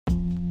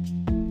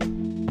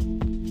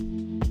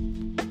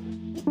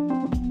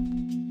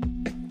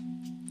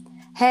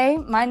Hey,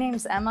 my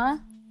name's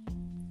Emma,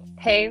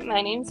 Hey,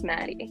 my name's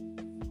Maddie.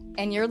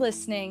 and you're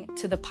listening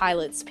to The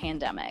Pilot's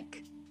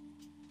Pandemic.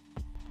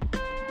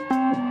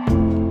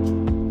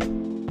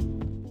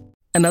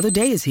 Another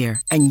day is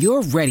here, and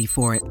you're ready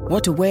for it.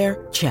 What to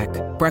wear? Check.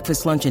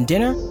 Breakfast, lunch, and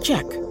dinner?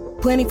 Check.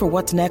 Planning for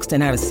what's next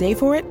and how to save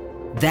for it?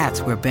 That's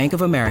where Bank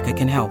of America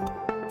can help.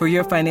 For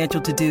your financial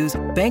to-dos,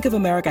 Bank of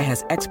America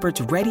has experts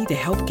ready to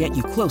help get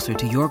you closer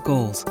to your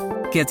goals.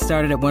 Get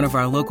started at one of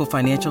our local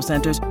financial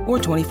centers or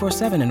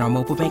 24/7 in our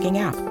mobile banking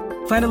app.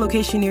 Find a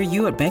location near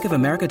you at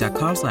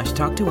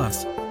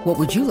bankofamerica.com/talktous. What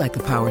would you like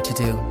the power to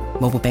do?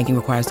 Mobile banking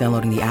requires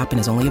downloading the app and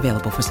is only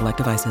available for select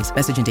devices.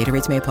 Message and data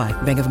rates may apply.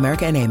 Bank of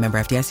America N.A., member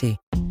FDIC.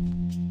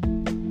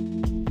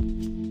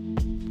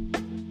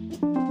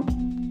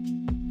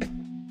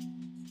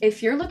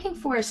 If you're looking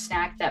for a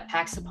snack that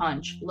packs a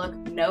punch, look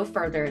no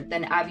further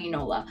than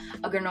Avinola,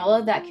 a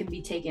granola that can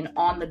be taken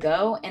on the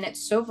go, and it's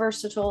so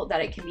versatile that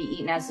it can be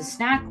eaten as a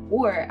snack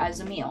or as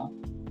a meal.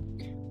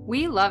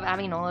 We love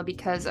Avinola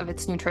because of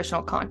its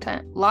nutritional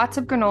content. Lots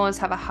of granolas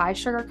have a high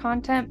sugar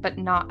content, but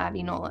not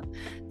Avinola.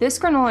 This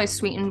granola is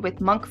sweetened with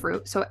monk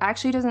fruit, so it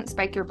actually doesn't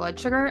spike your blood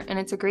sugar, and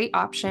it's a great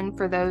option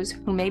for those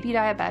who may be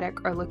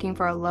diabetic or looking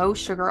for a low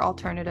sugar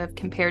alternative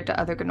compared to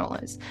other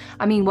granolas.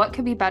 I mean, what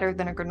could be better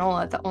than a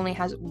granola that only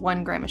has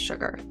 1 gram of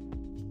sugar?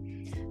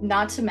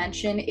 Not to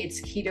mention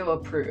it's keto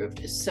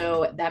approved,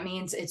 so that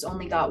means it's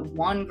only got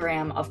 1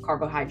 gram of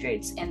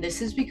carbohydrates, and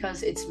this is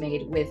because it's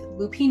made with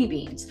lupini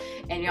beans.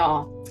 And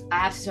y'all, I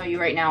have to tell you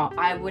right now,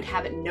 I would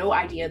have no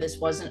idea this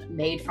wasn't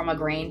made from a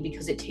grain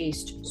because it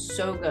tastes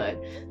so good.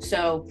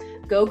 So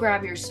go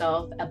grab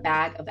yourself a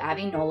bag of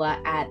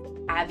Avinola at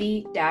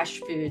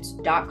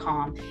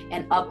avi-foods.com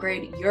and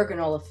upgrade your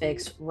granola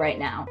fix right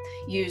now.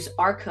 Use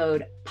our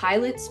code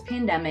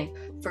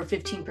PILOTSPANDEMIC for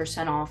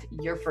 15% off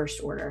your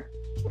first order.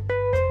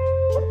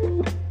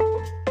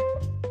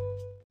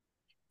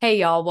 Hey,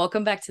 y'all.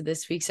 Welcome back to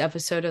this week's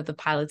episode of the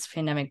Pilot's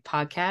Pandemic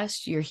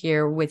podcast. You're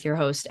here with your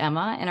host,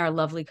 Emma, and our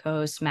lovely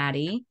co-host,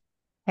 Maddie.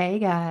 Hey,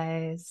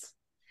 guys.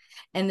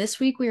 And this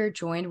week we are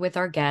joined with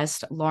our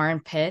guest, Lauren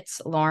Pitts.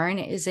 Lauren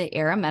is an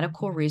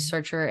Aeromedical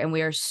Researcher, and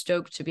we are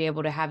stoked to be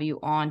able to have you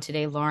on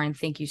today, Lauren.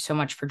 Thank you so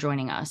much for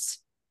joining us.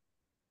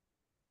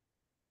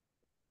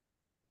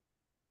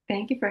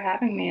 Thank you for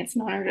having me. It's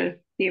an honor to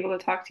be able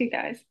to talk to you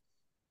guys.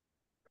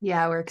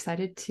 Yeah, we're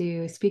excited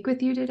to speak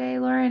with you today,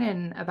 Lauren,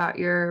 and about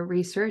your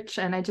research.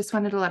 And I just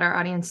wanted to let our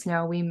audience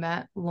know we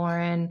met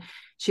Lauren.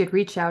 She had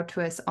reached out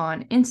to us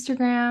on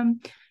Instagram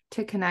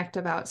to connect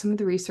about some of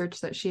the research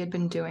that she had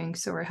been doing.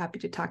 So we're happy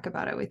to talk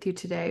about it with you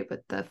today.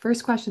 But the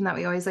first question that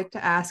we always like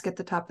to ask at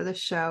the top of the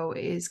show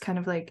is kind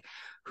of like,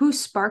 who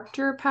sparked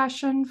your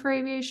passion for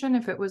aviation?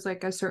 If it was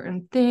like a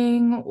certain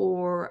thing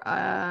or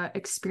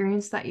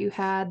experience that you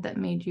had that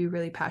made you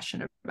really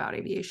passionate about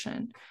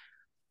aviation.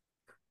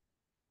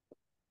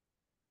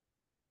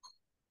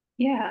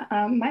 Yeah,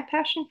 my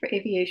passion for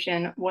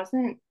aviation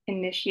wasn't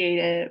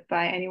initiated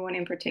by anyone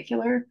in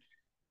particular.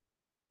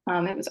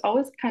 It was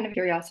always kind of a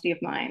curiosity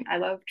of mine. I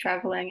love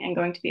traveling and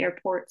going to the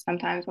airport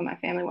sometimes when my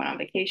family went on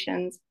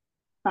vacations.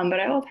 But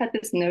I always had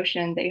this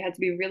notion that you had to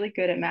be really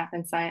good at math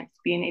and science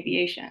to be in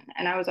aviation.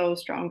 And I was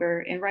always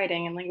stronger in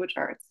writing and language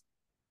arts.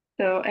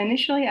 So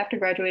initially, after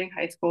graduating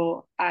high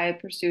school, I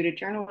pursued a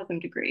journalism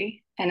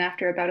degree. And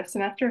after about a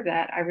semester of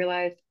that, I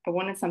realized I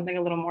wanted something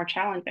a little more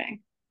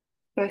challenging.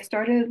 So I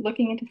started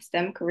looking into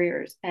STEM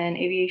careers and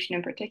aviation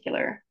in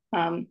particular.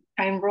 I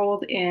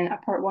enrolled in a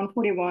Part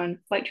 141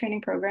 flight training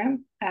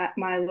program at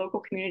my local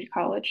community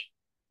college.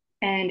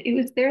 And it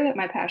was there that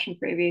my passion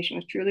for aviation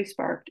was truly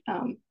sparked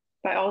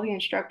by all the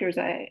instructors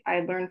I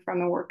learned from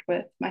and worked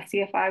with. My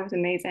CFI was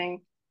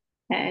amazing,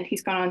 and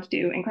he's gone on to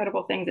do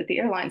incredible things at the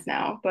airlines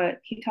now. But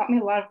he taught me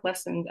a lot of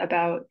lessons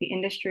about the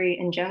industry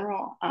in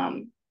general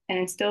and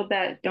instilled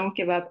that don't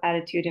give up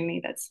attitude in me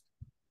that's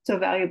so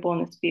valuable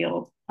in this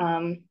field.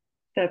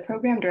 The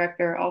program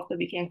director also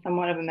became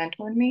somewhat of a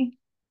mentor in me.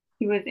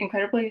 He was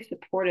incredibly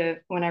supportive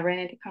when I ran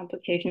into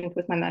complications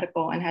with my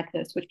medical and had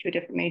to switch to a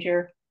different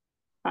major.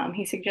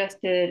 He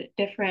suggested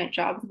different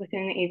jobs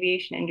within the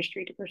aviation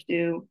industry to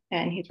pursue,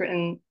 and he's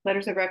written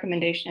letters of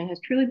recommendation and has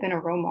truly been a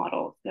role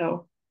model.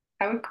 So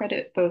I would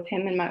credit both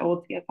him and my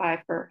old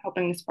CFI for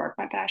helping to spark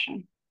my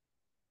passion.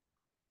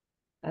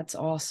 That's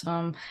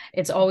awesome.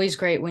 It's always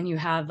great when you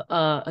have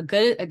a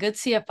good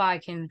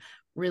CFI can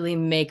really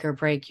make or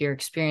break your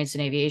experience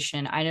in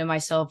aviation. I know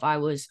myself, I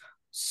was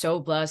so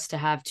blessed to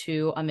have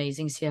 2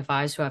 amazing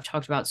CFIs who I've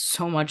talked about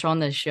so much on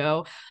this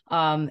show.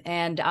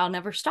 And I'll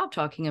never stop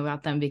talking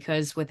about them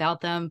because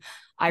without them,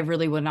 I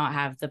really would not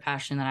have the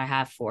passion that I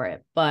have for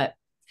it. But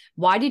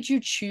why did you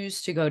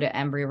choose to go to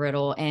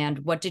Embry-Riddle, and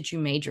what did you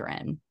major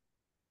in?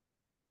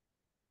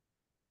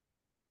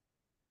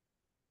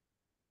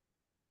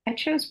 I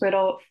chose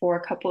Riddle for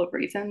a couple of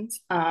reasons.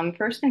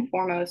 First and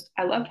foremost,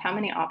 I loved how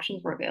many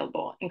options were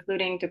available,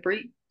 including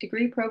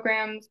degree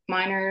programs,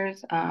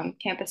 minors,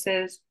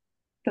 campuses.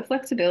 The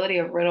flexibility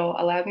of Riddle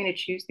allowed me to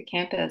choose the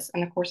campus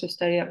and the course of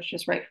study that was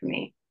just right for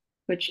me,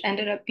 which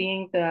ended up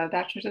being the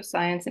Bachelor's of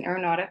Science in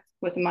Aeronautics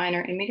with a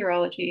minor in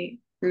meteorology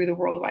through the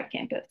Worldwide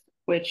Campus,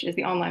 which is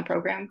the online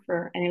program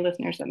for any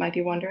listeners that might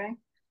be wondering.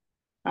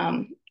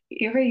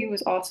 ERAU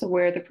was also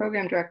where the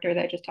program director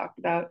that I just talked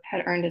about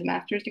had earned his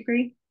master's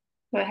degree.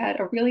 So I had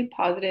a really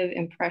positive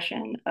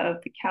impression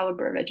of the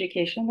caliber of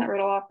education that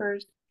Riddle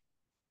offers.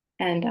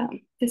 And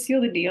to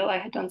seal the deal, I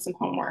had done some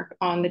homework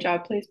on the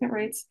job placement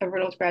rates of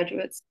Riddle's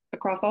graduates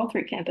across all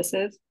 3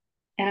 campuses.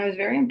 And I was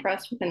very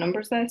impressed with the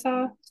numbers that I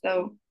saw.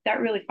 So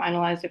that really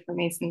finalized it for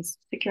me, since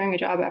securing a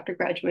job after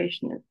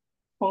graduation is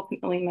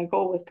ultimately my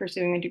goal with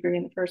pursuing a degree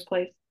in the first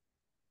place.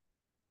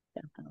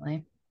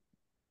 Definitely.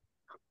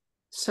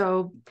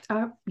 So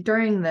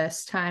during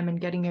this time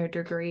and getting your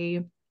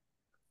degree,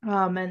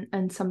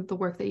 and some of the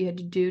work that you had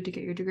to do to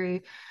get your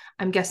degree,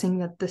 I'm guessing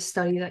that the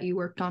study that you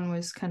worked on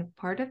was kind of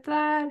part of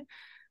that,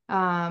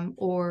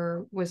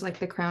 or was like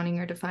the crowning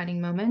or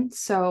defining moment.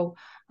 So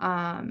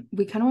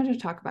we kind of wanted to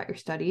talk about your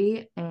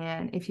study,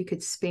 and if you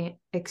could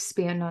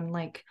expand on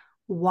like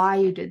why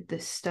you did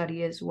this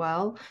study as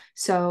well.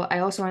 So I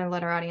also want to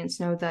let our audience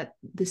know that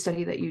the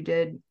study that you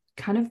did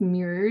kind of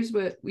mirrors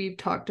what we've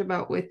talked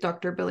about with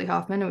Dr. Billy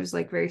Hoffman. It was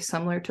like very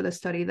similar to the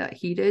study that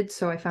he did.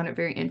 So I found it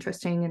very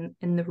interesting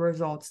in the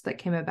results that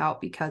came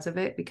about because of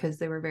it, because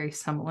they were very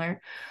similar.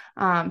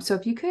 So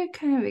if you could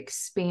kind of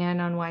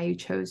expand on why you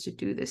chose to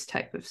do this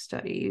type of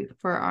study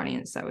for our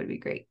audience, that would be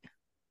great.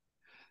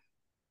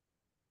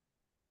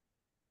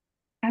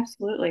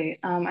 Absolutely.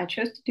 I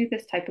chose to do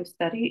this type of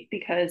study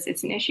because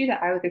it's an issue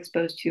that I was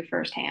exposed to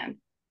firsthand.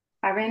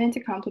 I ran into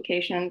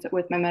complications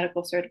with my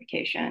medical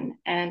certification,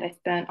 and I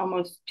spent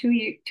almost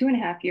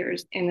 2.5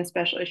 years in the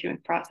special issuance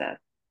process.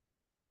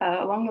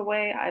 Along the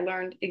way, I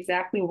learned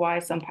exactly why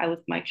some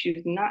pilots might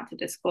choose not to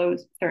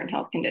disclose certain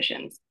health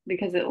conditions,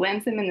 because it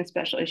lands them in the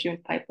special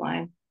issuance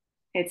pipeline.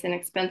 It's an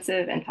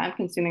expensive and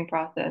time-consuming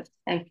process,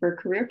 and for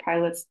career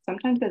pilots,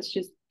 sometimes that's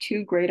just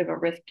too great of a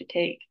risk to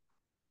take.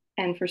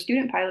 And for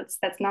student pilots,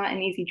 that's not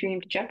an easy dream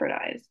to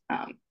jeopardize.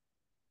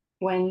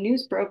 When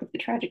news broke of the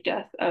tragic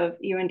death of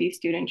UND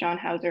student John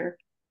Hauser,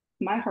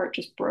 my heart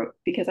just broke,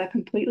 because I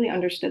completely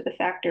understood the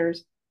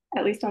factors,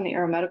 at least on the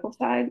aeromedical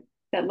side,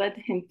 that led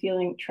to him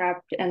feeling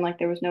trapped and like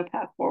there was no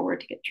path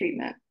forward to get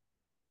treatment.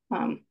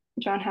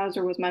 John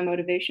Hauser was my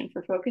motivation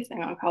for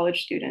focusing on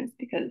college students,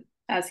 because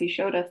as he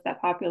showed us, that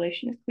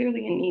population is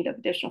clearly in need of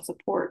additional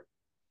support.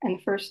 And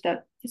the first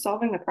step to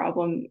solving the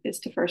problem is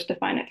to first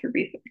define it through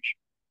research.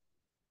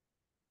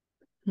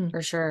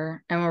 For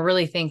sure. And we're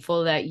really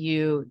thankful that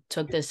you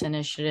took this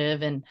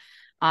initiative. And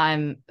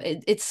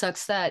it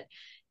sucks that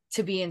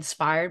to be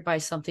inspired by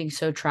something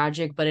so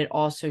tragic, but it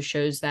also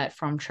shows that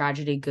from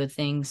tragedy, good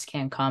things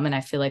can come. And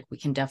I feel like we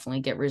can definitely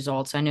get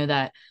results. I know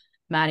that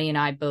Maddie and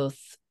I both,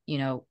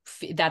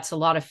 that's a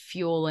lot of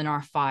fuel in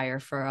our fire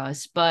for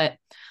us. But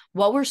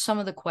what were some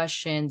of the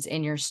questions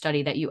in your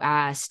study that you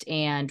asked,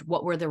 and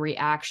what were the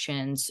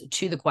reactions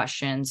to the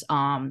questions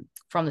from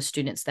the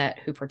students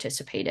who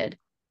participated?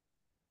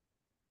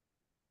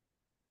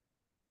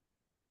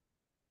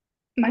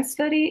 My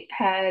study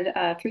had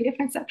 3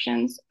 different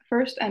sections.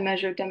 First, I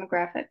measured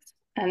demographics,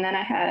 and then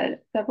I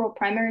had several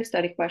primary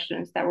study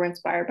questions that were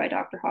inspired by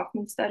Dr.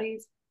 Hoffman's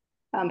studies,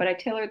 but I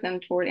tailored them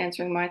toward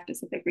answering my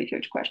specific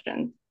research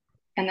questions.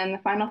 And then the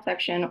final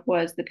section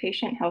was the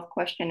Patient Health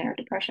Questionnaire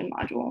Depression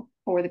module,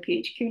 or the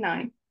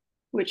PHQ-9,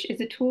 which is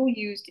a tool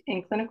used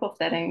in clinical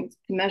settings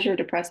to measure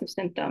depressive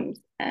symptoms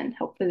and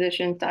help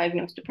physicians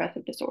diagnose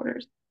depressive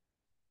disorders.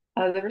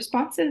 The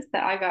responses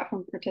that I got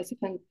from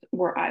participants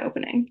were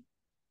eye-opening.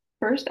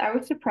 First, I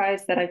was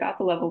surprised that I got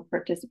the level of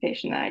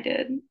participation that I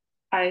did.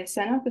 I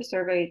sent out the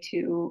survey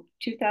to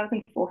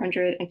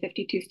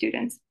 2,452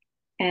 students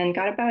and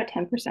got about a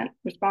 10%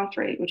 response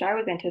rate, which I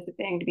was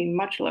anticipating to be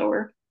much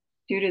lower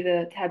due to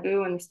the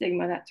taboo and the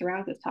stigma that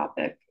surrounds this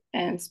topic,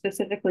 and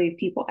specifically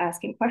people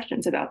asking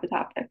questions about the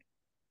topic.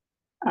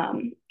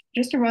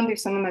 Just to run through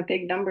some of my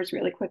big numbers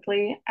really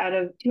quickly, out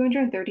of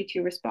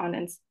 232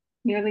 respondents,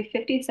 nearly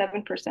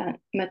 57%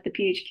 met the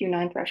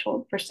PHQ-9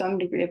 threshold for some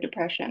degree of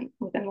depression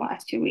within the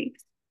last 2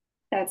 weeks.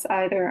 That's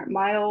either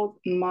mild,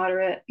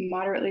 moderate,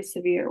 moderately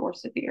severe, or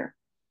severe.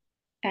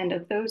 And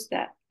of those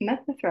that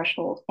met the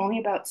threshold, only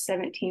about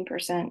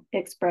 17%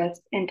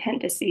 expressed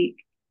intent to seek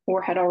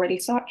or had already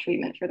sought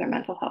treatment for their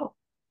mental health.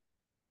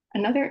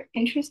 Another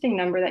interesting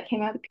number that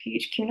came out of the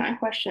PHQ-9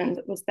 questions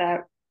was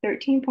that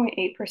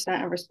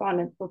 13.8% of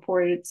respondents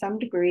reported some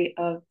degree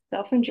of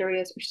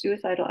self-injurious or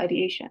suicidal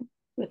ideation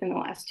within the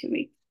last 2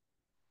 weeks.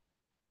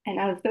 And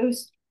out of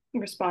those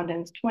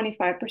respondents,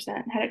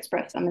 25% had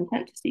expressed some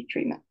intent to seek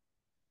treatment.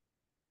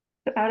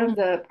 So out of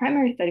the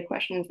primary study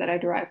questions that I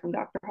derived from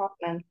Dr.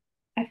 Hoffman,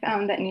 I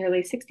found that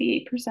nearly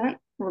 68%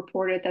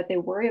 reported that they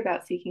worry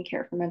about seeking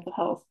care for mental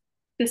health,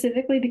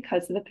 specifically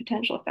because of the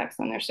potential effects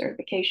on their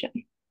certification.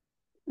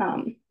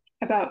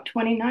 About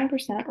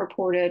 29%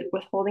 reported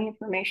withholding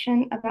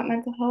information about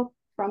mental health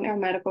from their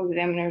medical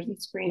examiners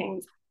and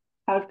screenings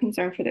out of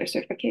concern for their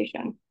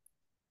certification.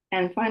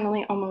 And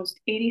finally,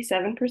 almost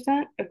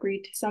 87%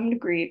 agreed to some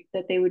degree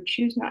that they would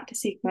choose not to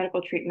seek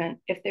medical treatment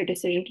if their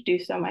decision to do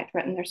so might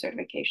threaten their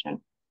certification.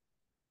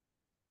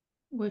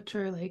 which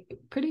are like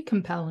pretty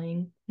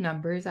compelling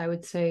numbers. I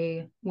would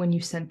say when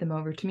you sent them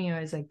over to me, I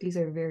was like, these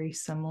are very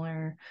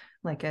similar,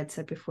 like Ed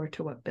said before,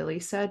 to what Billy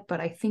said. But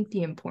I think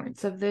the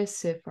importance of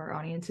this, if our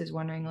audience is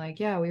wondering, like,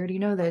 yeah, we already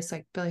know this,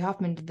 like Billy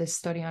Hoffman did this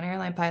study on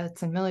airline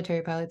pilots and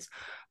military pilots.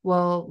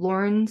 Well,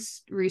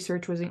 Lauren's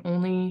research was the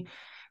only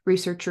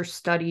researcher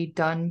study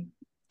done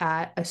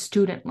at a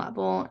student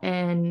level.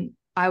 And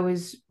I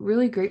was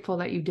really grateful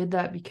that you did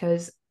that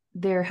because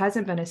there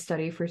hasn't been a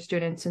study for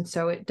students. And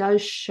so it does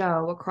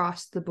show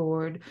across the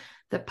board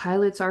that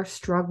pilots are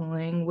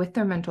struggling with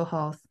their mental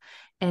health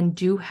and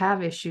do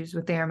have issues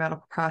with the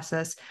aeromedical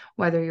process,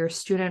 whether you're a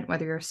student,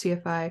 whether you're a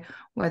CFI,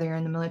 whether you're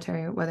in the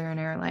military, whether you're an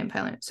airline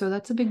pilot. So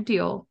that's a big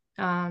deal.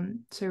 So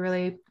I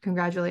really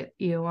congratulate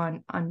you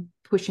on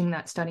pushing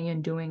that study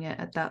and doing it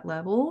at that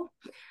level.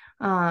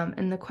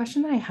 And the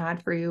question that I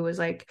had for you was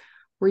like,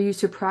 were you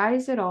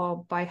surprised at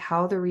all by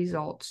how the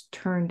results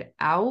turned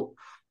out?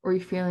 Or are you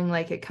feeling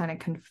like it kind of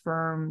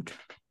confirmed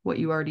what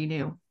you already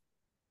knew?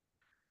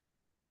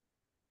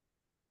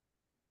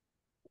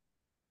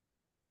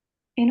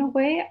 In a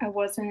way, I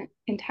wasn't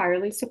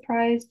entirely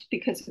surprised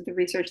because of the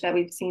research that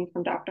we've seen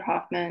from Dr.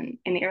 Hoffman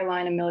in the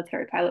airline and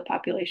military pilot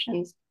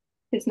populations.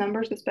 His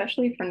numbers,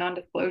 especially for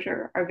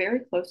non-disclosure, are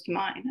very close to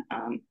mine.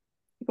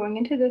 Going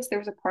into this, there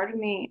was a part of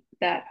me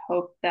that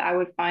hoped that I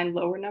would find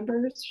lower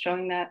numbers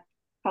showing that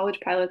college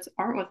pilots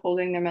aren't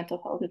withholding their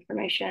mental health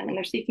information and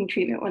they're seeking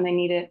treatment when they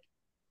need it.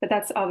 But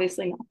that's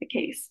obviously not the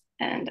case.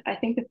 And I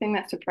think the thing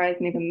that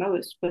surprised me the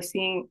most was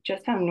seeing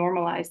just how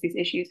normalized these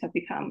issues have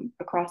become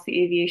across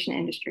the aviation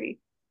industry.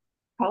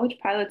 College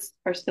pilots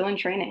are still in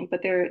training,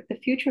 but they're the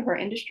future of our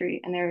industry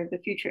and they're the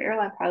future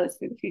airline pilots,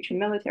 they're the future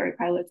military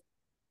pilots.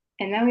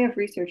 And now we have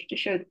research to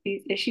show that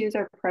these issues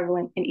are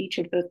prevalent in each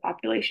of those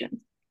populations.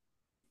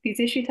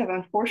 These issues have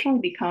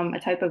unfortunately become a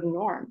type of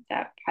norm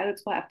that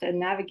pilots will have to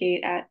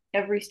navigate at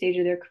every stage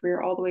of their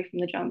career, all the way from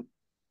the jump,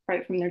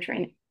 right from their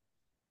training.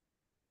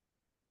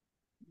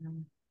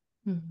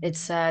 It's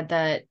sad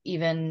that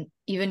even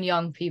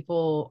young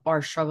people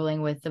are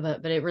struggling with it,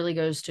 but it really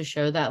goes to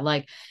show that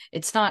like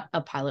it's not a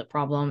pilot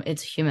problem,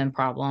 it's a human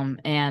problem.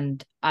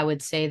 And I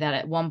would say that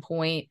at one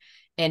point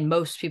in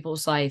most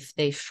people's life,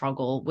 they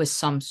struggle with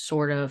some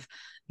sort of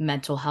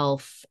mental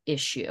health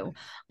issue.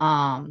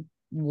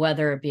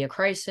 Whether it be a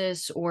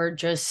crisis or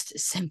just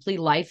simply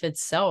life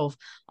itself.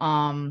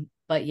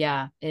 But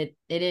yeah, it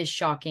is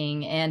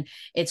shocking, and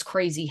it's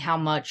crazy how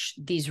much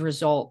these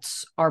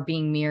results are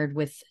being mirrored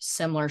with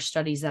similar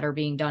studies that are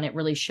being done. It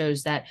really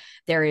shows that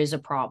there is a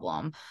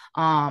problem.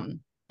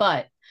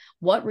 But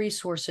what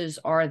resources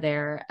are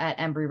there at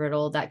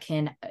Embry-Riddle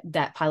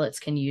that pilots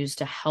can use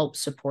to help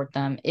support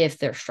them if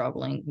they're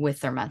struggling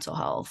with their mental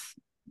health?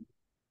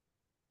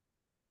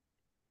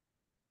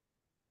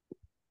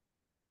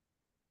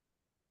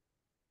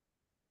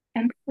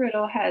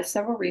 Embry-Riddle has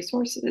several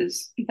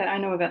resources that I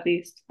know of at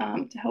least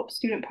to help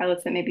student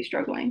pilots that may be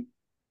struggling.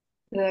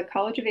 The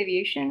College of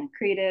Aviation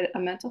created a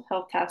mental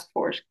health task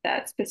force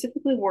that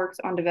specifically works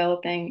on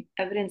developing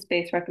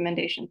evidence-based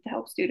recommendations to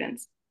help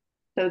students.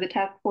 So the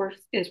task force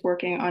is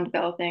working on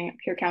developing a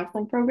peer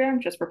counseling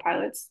program just for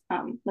pilots,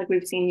 like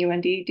we've seen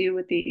UND do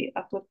with the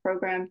Uplift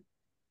program.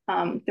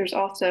 There's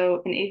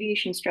also an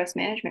aviation stress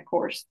management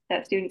course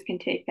that students can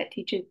take that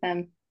teaches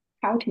them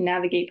how to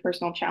navigate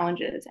personal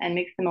challenges and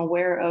makes them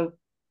aware of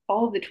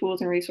all of the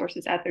tools and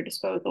resources at their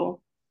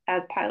disposal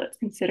as pilots,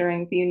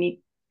 considering the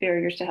unique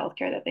barriers to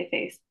healthcare that they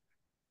face.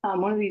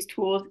 One of these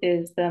tools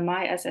is the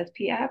My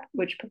SSP app,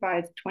 which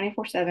provides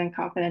 24/7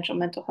 confidential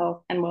mental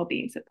health and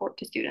well-being support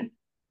to students.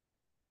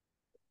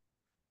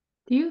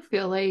 Do you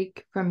feel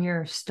like from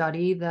your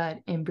study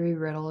that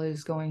Embry-Riddle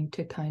is going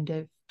to kind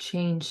of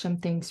change some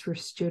things for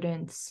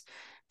students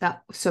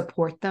that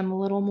support them a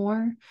little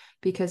more?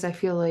 Because I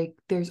feel like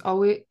there's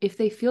always, if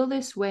they feel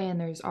this way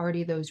and there's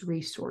already those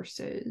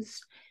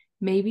resources,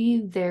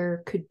 maybe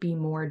there could be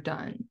more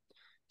done.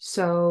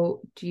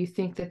 So do you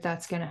think that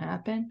that's going to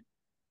happen?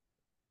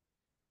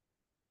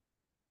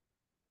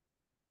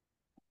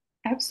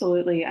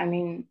 Absolutely. I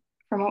mean,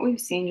 from what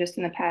we've seen just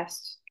in the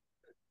past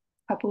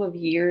couple of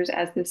years,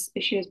 as this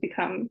issue has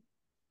become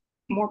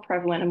more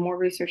prevalent and more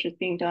research is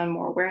being done,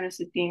 more awareness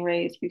is being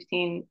raised, we've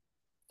seen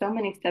so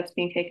many steps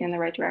being taken in the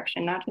right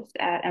direction, not just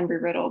at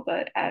Embry-Riddle,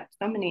 but at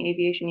so many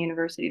aviation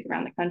universities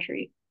around the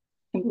country,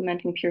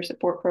 implementing peer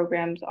support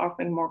programs,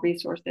 offering more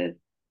resources,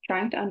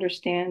 trying to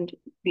understand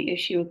the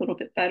issue a little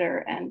bit better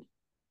and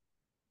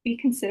be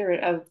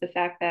considerate of the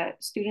fact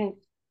that students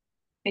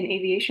in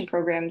aviation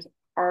programs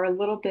are a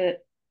little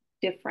bit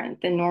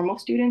different than normal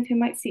students who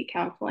might seek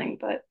counseling,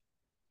 but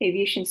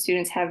aviation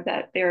students have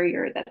that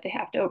barrier that they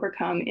have to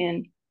overcome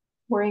in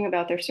worrying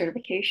about their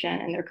certification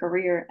and their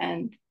career,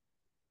 and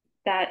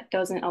that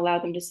doesn't allow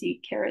them to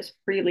seek care as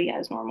freely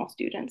as normal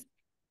students.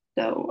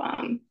 So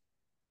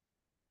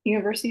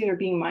universities are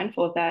being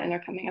mindful of that, and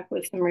they're coming up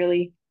with some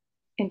really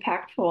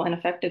impactful and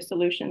effective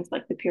solutions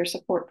like the peer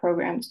support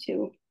programs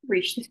to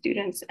reach the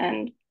students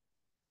and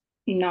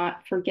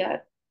not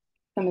forget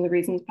some of the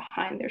reasons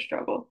behind their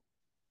struggle.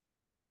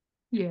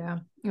 Yeah.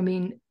 I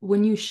mean,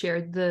 when you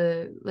shared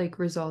the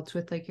results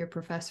with your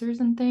professors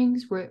and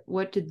things,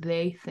 what did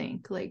they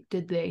think? Like,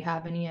 did they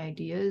have any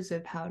ideas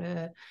of how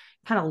to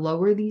kind of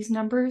lower these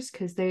numbers?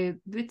 Because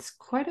it's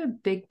quite a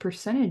big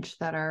percentage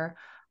that are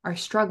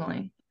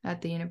struggling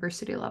at the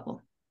university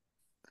level.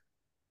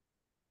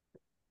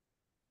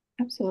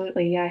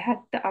 Absolutely. Yeah, I had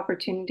the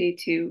opportunity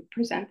to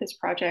present this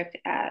project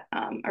at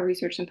a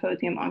research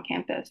symposium on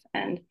campus.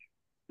 And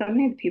so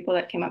many of the people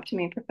that came up to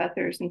me,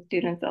 professors and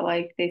students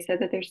alike, they said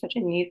that there's such a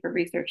need for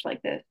research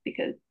like this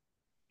because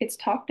it's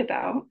talked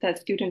about that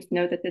students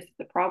know that this is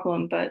a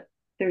problem, but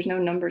there's no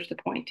numbers to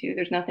point to.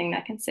 There's nothing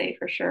that can say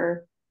for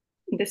sure,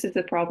 this is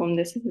the problem,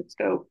 this is the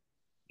scope,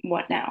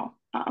 what now?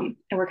 And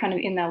we're kind of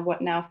in that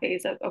what now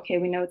phase of, okay,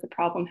 we know it's a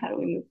problem, how do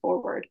we move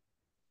forward?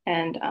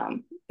 And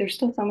there's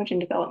still so much in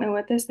development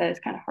with this that it's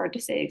kind of hard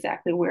to say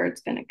exactly where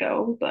it's going to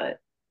go. But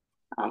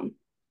um,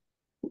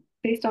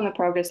 based on the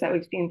progress that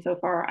we've seen so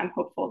far, I'm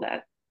hopeful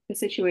that the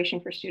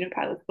situation for student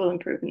pilots will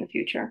improve in the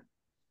future.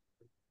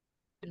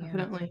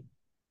 Definitely.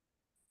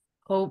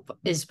 Hope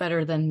is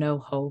better than no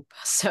hope.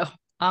 So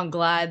I'm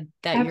glad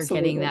that you're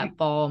getting Absolutely. that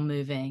ball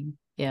moving.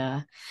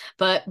 Yeah.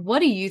 But what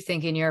do you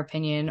think, in your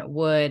opinion,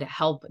 would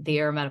help the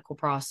aeromedical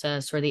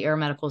process or the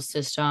aeromedical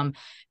system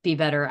be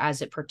better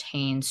as it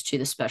pertains to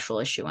the special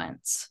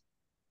issuance?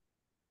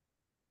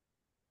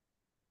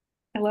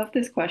 I love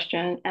this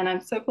question. And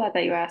I'm so glad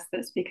that you asked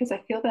this because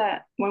I feel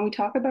that when we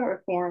talk about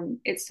reform,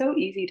 it's so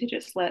easy to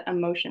just let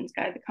emotions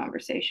guide the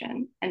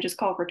conversation and just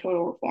call for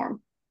total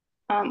reform.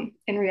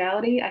 In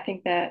reality, I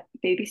think that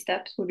baby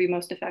steps would be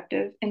most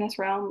effective in this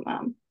realm.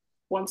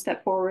 One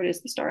step forward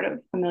is the start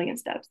of a million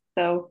steps.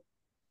 So,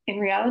 in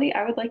reality,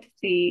 I would like to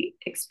see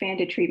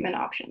expanded treatment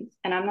options.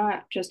 And I'm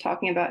not just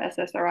talking about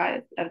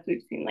SSRIs as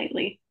we've seen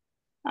lately.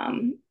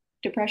 Um,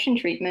 Depression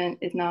treatment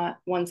is not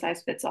one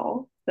size fits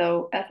all.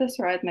 So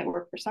SSRIs might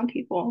work for some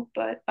people,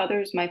 but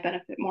others might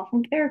benefit more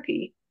from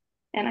therapy.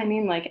 And I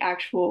mean like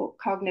actual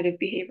cognitive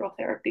behavioral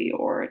therapy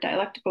or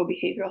dialectical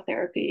behavioral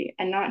therapy,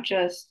 and not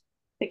just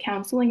the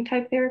counseling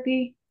type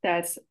therapy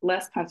that's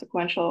less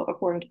consequential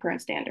according to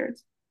current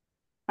standards.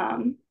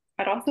 Um,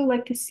 I'd also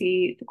like to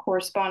see the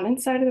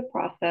correspondence side of the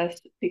process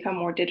become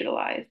more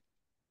digitalized.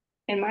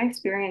 In my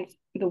experience,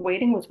 the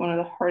waiting was one of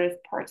the hardest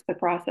parts of the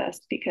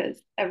process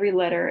because every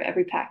letter,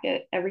 every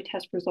packet, every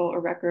test result or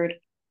record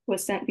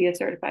was sent via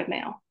certified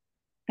mail.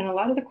 And a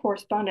lot of the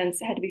correspondence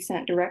had to be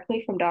sent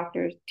directly from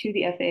doctors to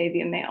the FAA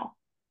via mail.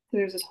 So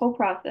there's this whole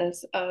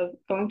process of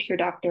going to your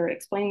doctor,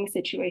 explaining the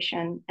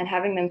situation, and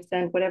having them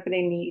send whatever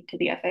they need to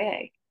the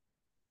FAA.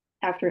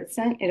 After it's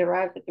sent, it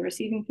arrives at the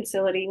receiving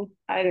facility,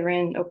 either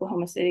in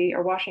Oklahoma City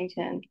or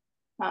Washington,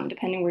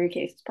 depending where your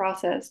case is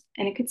processed.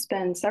 And it could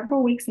spend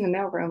several weeks in the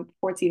mailroom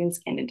before it's even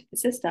scanned into the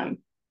system,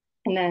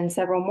 and then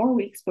several more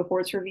weeks before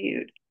it's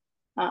reviewed.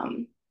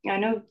 I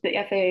know the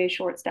FAA is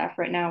short staffed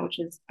right now, which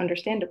is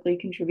understandably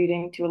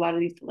contributing to a lot of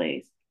these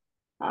delays.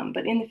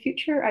 But in the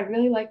future, I'd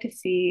really like to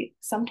see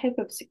some type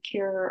of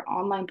secure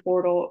online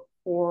portal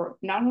for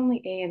not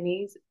only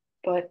AMEs,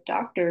 but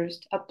doctors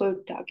to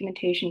upload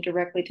documentation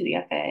directly to the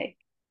FAA.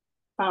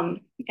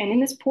 And in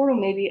this portal,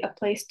 maybe a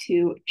place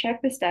to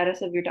check the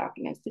status of your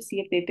documents to see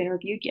if they've been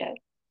reviewed yet.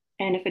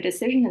 And if a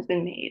decision has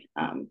been made,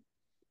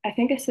 I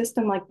think a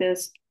system like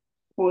this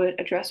would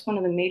address one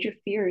of the major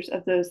fears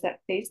of those that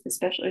face the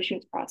special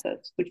issuance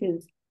process, which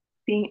is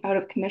being out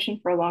of commission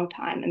for a long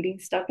time and being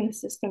stuck in the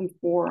system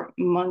for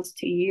months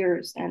to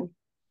years. And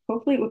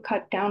hopefully it would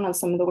cut down on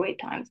some of the wait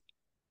times.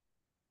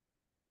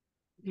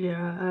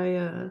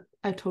 Yeah,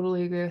 I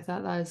totally agree with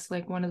that. That is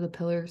like one of the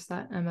pillars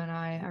that Emma and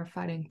I are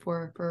fighting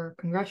for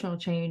congressional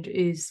change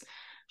is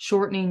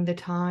shortening the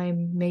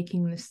time,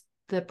 making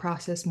the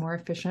process more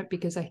efficient,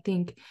 because I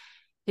think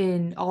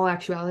in all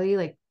actuality,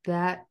 like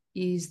that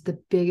is the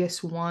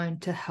biggest one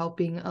to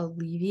helping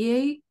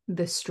alleviate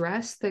the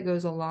stress that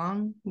goes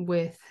along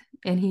with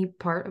any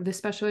part of the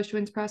special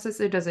issuance process.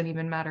 It doesn't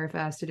even matter if it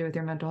has to do with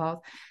your mental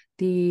health.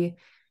 The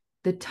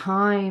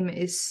time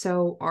is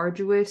so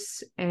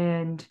arduous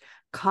and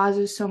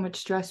causes so much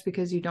stress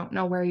because you don't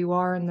know where you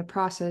are in the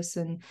process,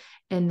 and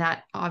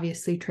that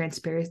obviously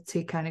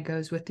transparency kind of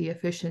goes with the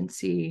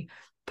efficiency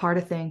part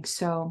of things.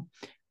 So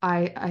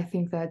I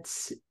think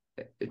that's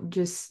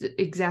just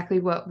exactly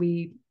what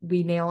we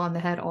nail on the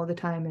head all the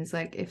time, is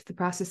like, if the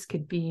process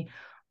could be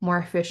more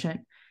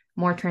efficient,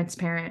 more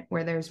transparent,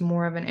 where there's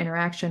more of an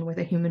interaction with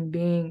a human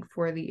being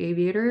for the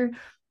aviator,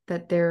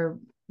 that there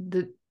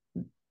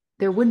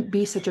wouldn't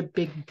be such a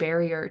big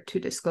barrier to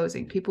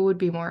disclosing. People would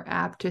be more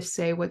apt to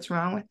say what's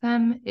wrong with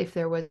them if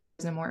there was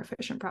a more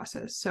efficient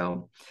process.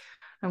 So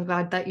I'm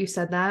glad that you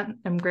said that.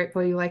 I'm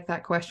grateful you like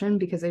that question,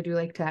 because I do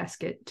like to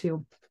ask it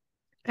to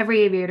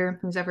every aviator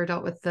who's ever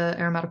dealt with the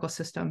aeromedical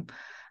system.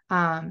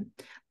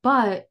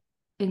 But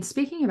in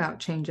speaking about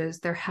changes,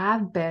 there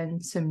have been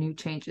some new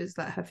changes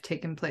that have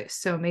taken place.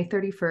 So May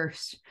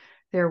 31st,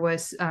 there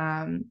was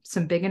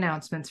some big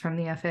announcements from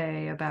the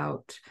FAA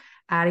about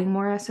adding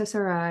more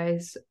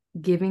SSRIs,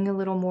 giving a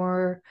little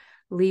more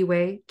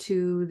leeway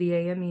to the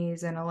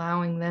AMEs, and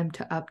allowing them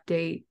to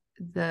update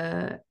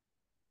the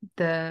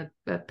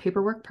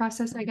paperwork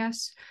process, I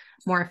guess,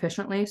 more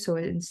efficiently. So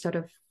instead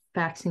of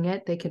faxing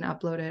it, they can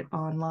upload it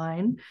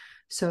online.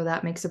 So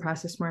that makes the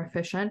process more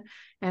efficient.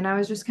 And I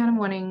was just kind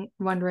of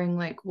wondering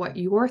like what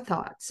your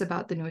thoughts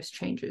about the newest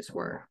changes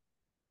were.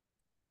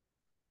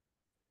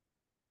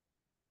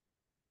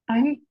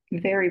 I'm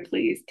very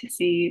pleased to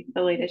see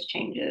the latest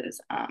changes.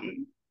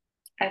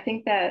 I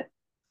think that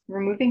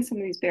removing some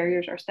of these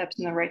barriers are steps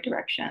in the right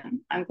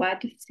direction. I'm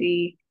glad to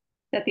see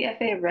that the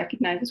FAA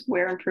recognizes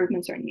where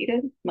improvements are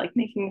needed, like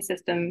making the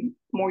system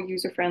more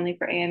user-friendly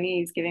for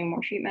AMEs, giving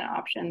more treatment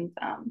options.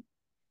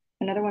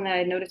 Another one that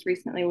I noticed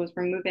recently was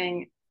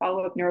removing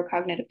follow-up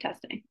neurocognitive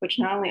testing, which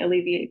not only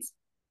alleviates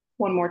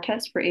one more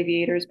test for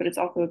aviators, but it's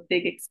also a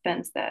big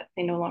expense that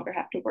they no longer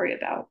have to worry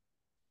about.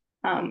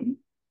 Um,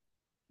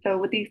 so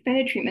with the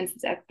extended treatments,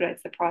 this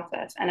expedites the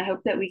process, and I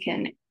hope that we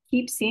can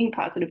keep seeing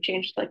positive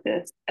changes like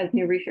this as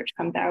new research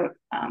comes out.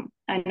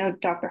 I know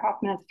Dr.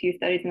 Hoffman has a few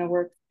studies in the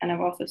works, and I've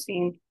also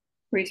seen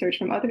research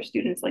from other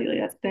students lately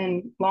that's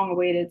been long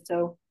awaited.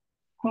 So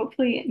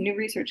hopefully new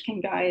research can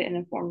guide and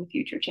inform the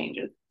future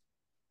changes.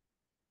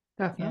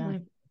 Definitely. Yeah,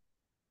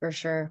 for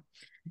sure.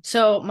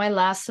 So my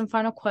last and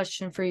final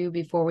question for you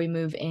before we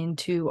move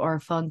into our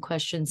fun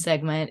question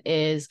segment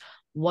is,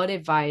 what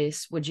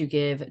advice would you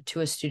give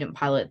to a student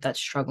pilot that's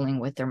struggling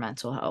with their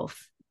mental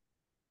health?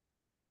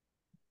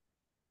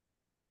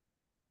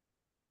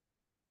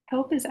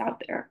 Help is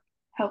out there.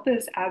 Help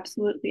is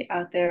absolutely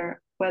out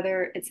there,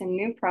 whether it's a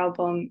new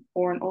problem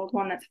or an old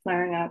one that's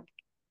flaring up.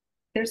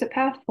 There's a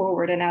path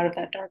forward and out of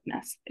that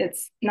darkness.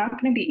 It's not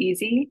going to be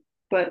easy,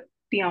 but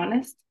be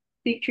honest,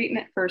 seek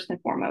treatment first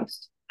and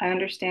foremost. I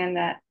understand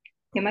that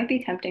it might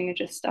be tempting to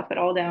just stuff it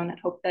all down and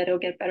hope that it'll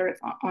get better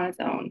on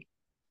its own,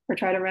 or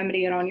try to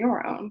remedy it on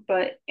your own.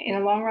 But in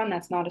the long run,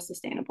 that's not a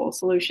sustainable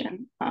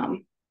solution.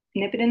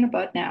 Nip it in the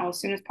bud now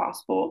as soon as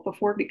possible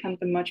before it becomes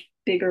a much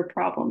bigger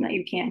problem that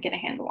you can't get a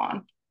handle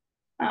on.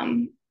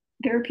 Um,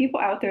 there are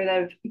people out there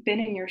that have been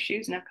in your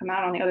shoes and have come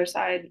out on the other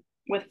side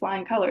with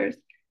flying colors.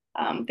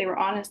 They were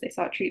honest, they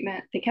sought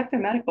treatment, they kept their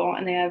medical,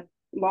 and they have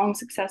long,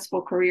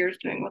 successful careers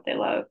doing what they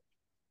love,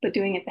 but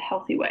doing it the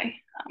healthy way.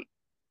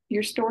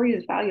 Your story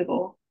is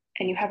valuable,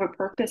 and you have a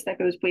purpose that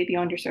goes way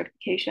beyond your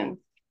certification.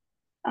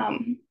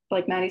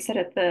 Like Maddie said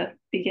at the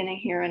beginning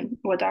here, and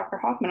what Dr.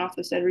 Hoffman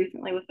also said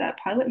recently, was that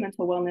pilot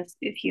mental wellness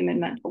is human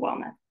mental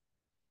wellness.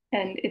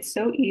 And it's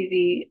so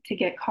easy to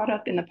get caught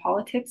up in the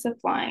politics of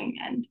flying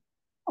and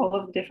all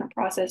of the different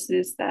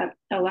processes that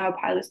allow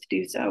pilots to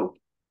do so.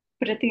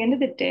 But at the end of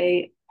the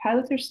day,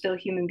 pilots are still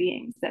human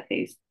beings that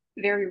face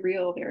very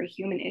real, very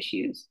human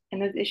issues. And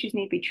those issues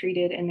need to be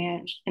treated and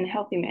managed in a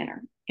healthy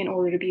manner in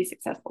order to be a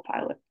successful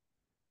pilot.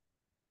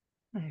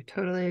 I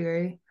totally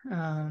agree.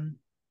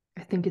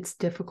 I think it's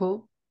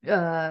difficult.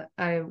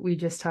 We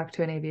just talked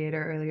to an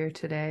aviator earlier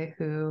today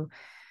who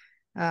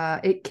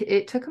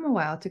it took him a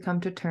while to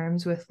come to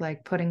terms with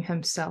like putting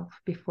himself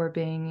before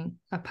being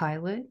a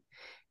pilot.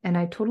 And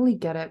I totally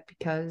get it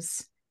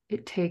because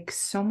it takes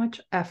so much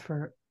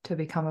effort to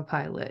become a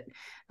pilot.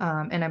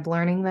 And I'm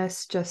learning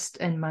this just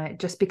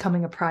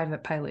becoming a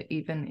private pilot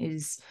even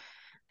is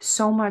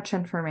so much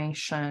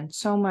information,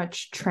 so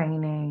much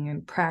training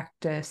and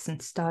practice and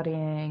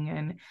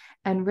studying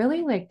and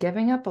really like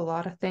giving up a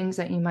lot of things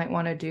that you might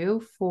want to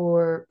do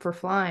for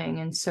flying.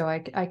 And so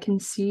I can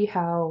see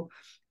how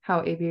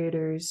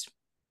aviators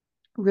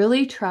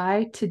really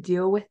try to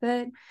deal with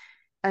it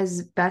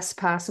as best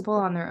possible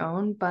on their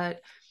own,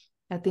 but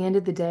at the end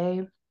of the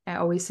day, I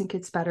always think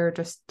it's better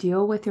just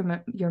deal with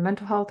your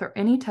mental health or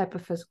any type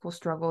of physical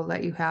struggle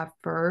that you have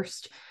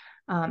first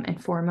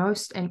and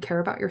foremost, and care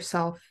about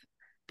yourself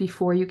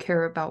before you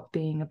care about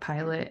being a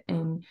pilot.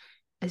 And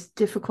as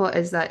difficult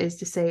as that is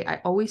to say,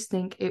 I always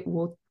think it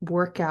will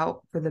work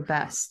out for the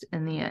best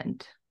in the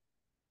end.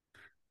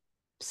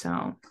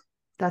 So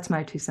that's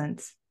my 2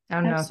 cents. I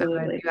don't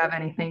Absolutely. know if you have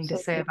anything Absolutely.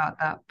 to say about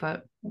that,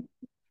 but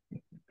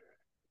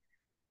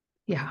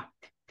yeah.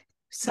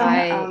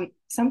 So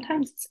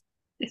sometimes,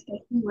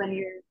 especially when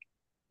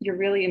you're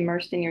really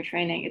immersed in your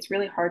training, it's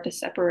really hard to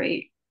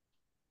separate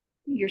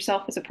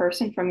yourself as a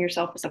person from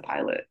yourself as a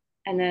pilot,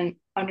 and then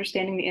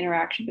understanding the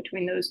interaction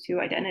between those two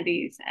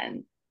identities.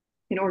 And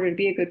in order to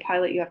be a good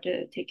pilot, you have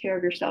to take care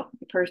of yourself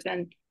as a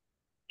person.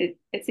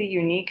 It's a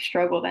unique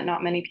struggle that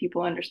not many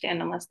people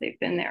understand unless they've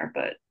been there,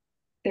 but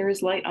there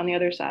is light on the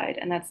other side.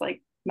 And that's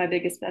like my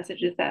biggest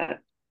message, is that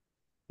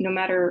no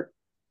matter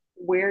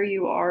where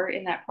you are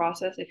in that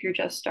process, if you're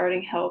just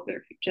starting health, or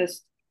if you're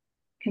just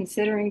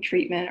considering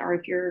treatment, or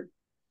if you're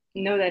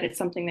know that it's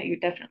something that you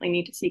definitely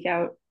need to seek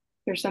out,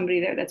 there's somebody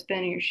there that's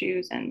been in your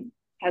shoes and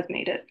has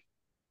made it.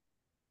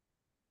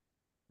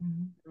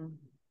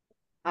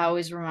 I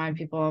always remind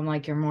people, I'm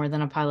like, you're more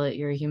than a pilot,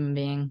 you're a human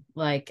being.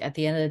 Like at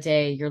the end of the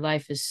day, your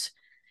life is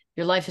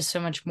so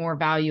much more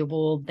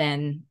valuable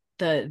than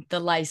the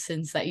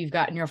license that you've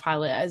got in your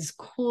pilot. As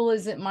cool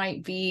as it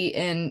might be,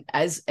 and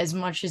as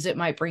much as it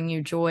might bring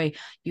you joy,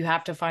 you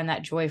have to find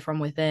that joy from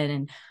within.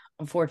 And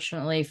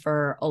unfortunately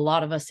for a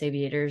lot of us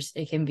aviators,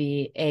 it can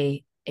be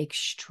a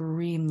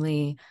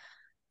extremely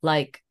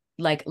like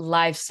like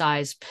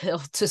life-size pill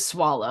to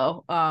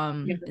swallow.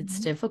 It's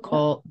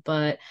difficult,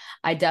 but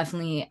I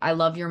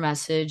love your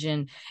message,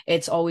 and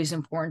it's always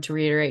important to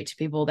reiterate to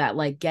people that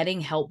like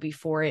getting help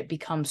before it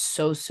becomes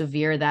so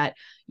severe that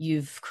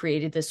you've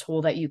created this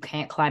hole that you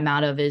can't climb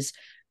out of is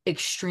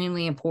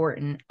extremely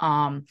important.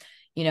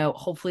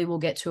 Hopefully we'll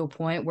get to a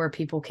point where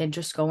people can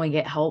just go and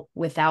get help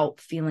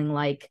without feeling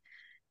like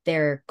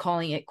they're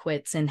calling it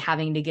quits and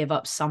having to give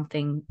up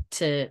something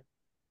to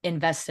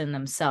invest in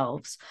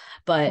themselves.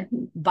 But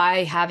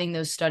by having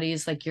those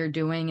studies like you're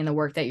doing and the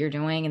work that you're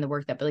doing and the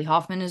work that Billy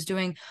Hoffman is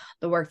doing,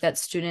 the work that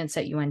students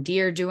at UND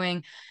are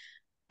doing,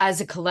 as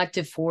a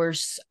collective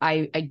force,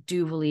 I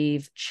do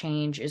believe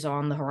change is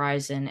on the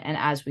horizon. And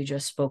as we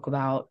just spoke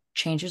about,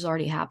 change has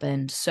already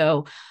happened.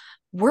 So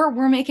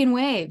we're making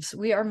waves.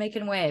 We are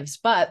making waves.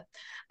 But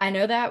I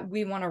know that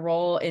we want to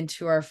roll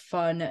into our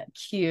fun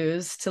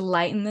cues to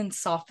lighten and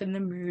soften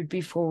the mood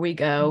before we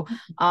go.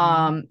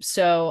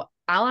 So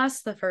I'll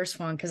ask the first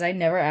one because I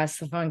never ask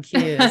the fun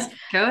cues.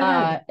 Go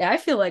ahead. I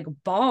feel like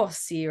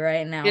bossy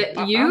right now.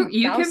 You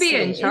can be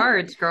in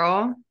charge,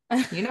 girl.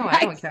 You know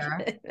I don't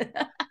care.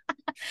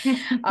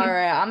 All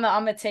right, I'm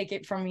gonna take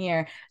it from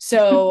here.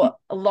 So,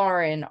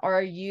 Lauren,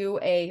 are you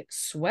a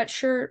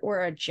sweatshirt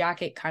or a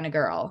jacket kind of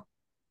girl?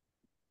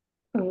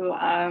 Ooh,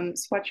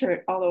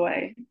 sweatshirt all the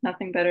way.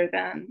 Nothing better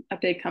than a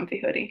big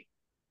comfy hoodie.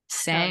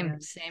 Same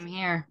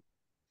here.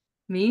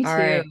 Me All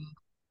too. right.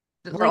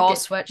 We're all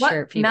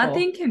sweatshirt people.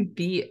 Nothing can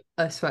beat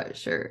a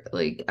sweatshirt.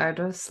 Like I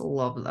just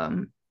love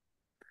them.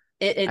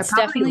 It's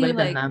definitely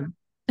like them.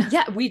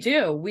 Yeah, we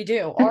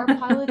do. Our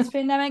Pilots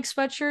Pandemic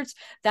sweatshirts,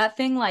 that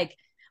thing, like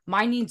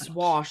mine needs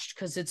washed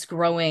because it's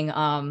growing.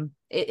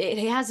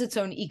 It has its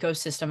own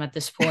ecosystem at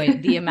this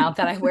point, the amount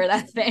that I wear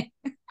that thing.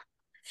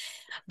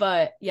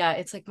 But yeah,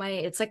 it's like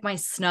my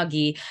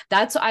Snuggie.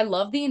 I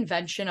love the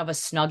invention of a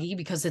Snuggie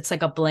because it's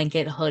like a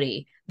blanket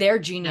hoodie. They're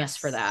genius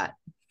for that.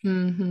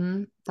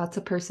 That's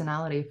a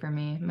personality for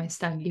me, my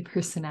Snuggie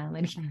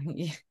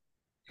personality.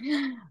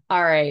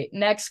 All right,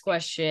 next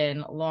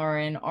question,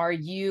 Lauren. Are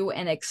you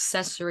an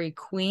accessory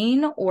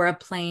queen or a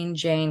plain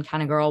Jane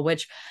kind of girl?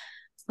 Which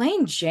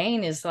plain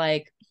Jane is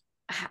like,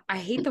 I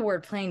hate the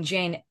word plain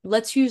Jane.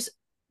 Let's use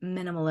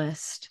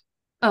minimalist.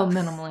 Oh,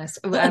 minimalist.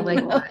 I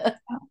like that.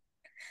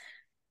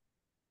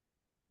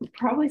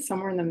 Probably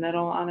somewhere in the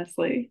middle,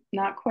 honestly.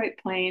 Not quite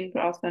plain,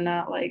 but also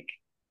not like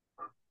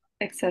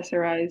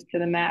accessorized to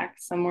the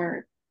max.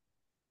 Somewhere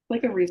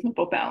like a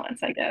reasonable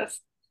balance, I guess.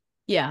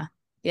 Yeah,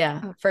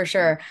 for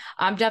sure.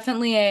 I'm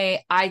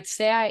definitely I'd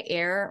say I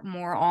err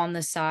more on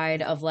the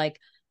side of like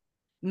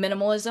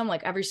minimalism.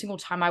 Like every single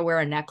time I wear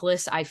a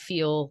necklace, I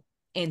feel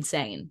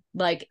insane.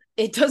 Like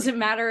it doesn't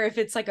matter if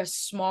it's like a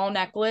small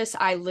necklace,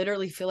 I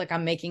literally feel like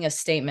I'm making a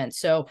statement.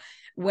 So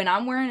when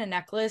I'm wearing a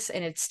necklace,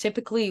 and it's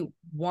typically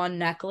one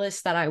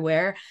necklace that I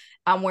wear,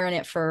 I'm wearing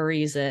it for a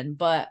reason.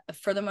 But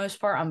for the most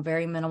part, I'm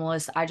very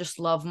minimalist. I just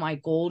love my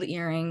gold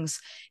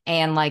earrings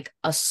and like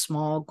a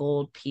small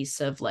gold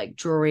piece of like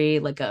jewelry,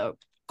 like a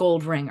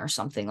gold ring or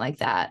something like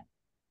that.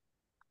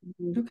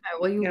 Okay,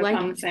 well, you like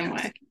I'm the same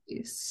way.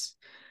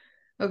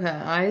 Okay,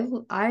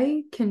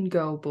 I can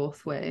go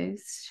both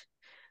ways,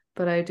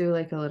 but I do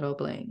like a little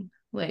bling.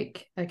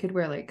 Like I could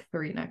wear like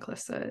 3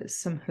 necklaces,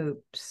 some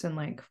hoops, and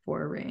like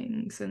 4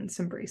 rings and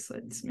some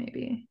bracelets,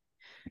 maybe.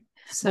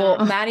 So,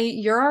 well, Maddie,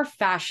 you're our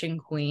fashion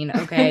queen.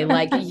 Okay.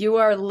 Like you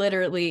are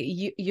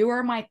literally, you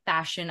are my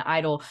fashion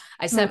idol.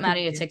 I sent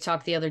Maddie a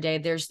TikTok the other day.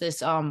 There's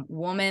this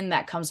woman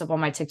that comes up on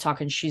my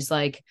TikTok, and she's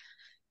like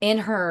in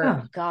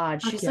her,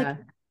 she's like,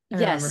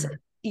 yes,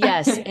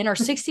 in her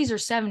 60s or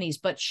 70s,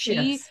 but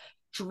she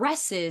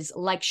dresses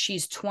like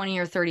she's 20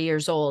 or 30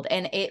 years old.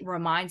 And it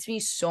reminds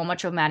me so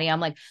much of Maddie. I'm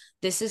like,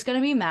 this is going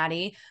to be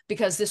Maddie,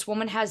 because this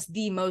woman has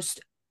the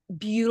most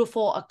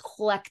beautiful,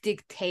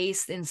 eclectic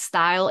taste and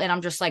style. And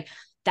I'm just like,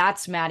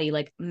 that's Maddie.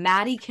 Like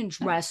Maddie can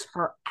dress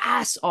her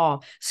ass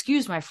off.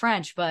 Excuse my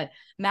French, but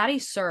Maddie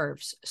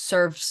serves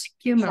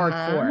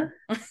hardcore.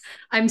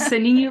 I'm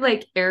sending you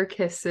like air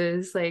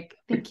kisses. Like,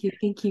 thank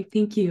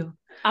you.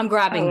 I'm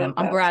grabbing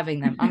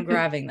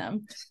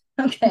them.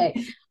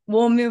 Okay,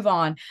 we'll move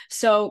on.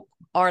 So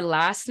our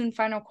last and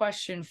final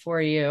question for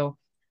you,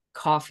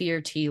 coffee or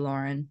tea,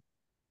 Lauren?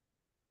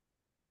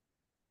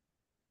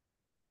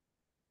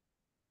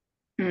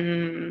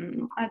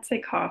 I'd say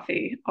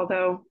coffee.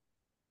 Although,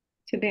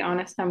 to be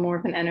honest, I'm more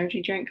of an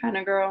energy drink kind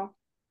of girl.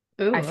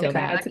 Ooh, I feel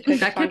that.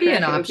 That could be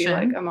an option. It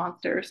would be like a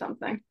Monster or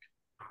something.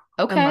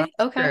 Okay.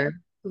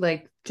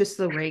 Like just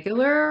the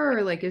regular,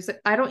 or like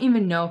I don't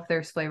even know if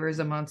there's flavors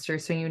of Monster,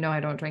 so I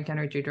don't drink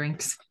energy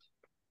drinks.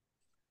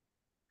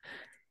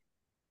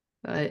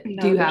 But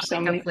do you have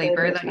like a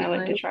flavor that you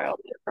like to try all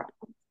the different?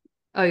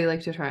 Oh, you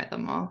like to try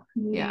them all?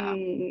 Yeah.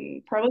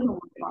 Probably the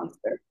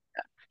Monster.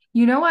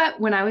 You know what?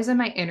 When I was in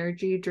my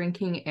energy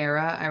drinking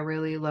era, I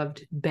really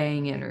loved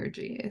Bang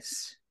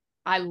energies.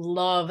 I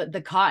love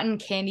the cotton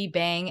candy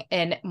Bang,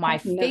 and my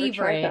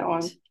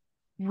favorite.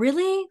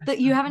 Really? That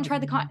you haven't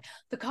tried Mm.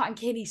 the cotton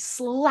candy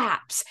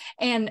slaps.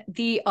 And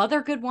the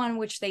other good one,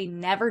 which they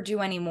never do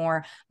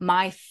anymore,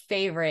 my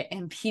favorite,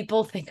 and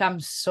people think I'm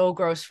so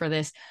gross for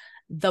this,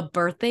 the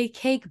birthday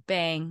cake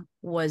bang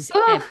was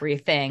Oh,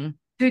 everything.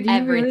 dude, you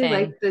really Everything.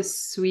 like the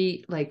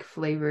sweet like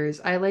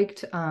flavors. I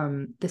liked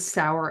the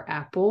sour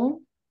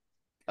apple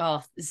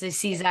Oh,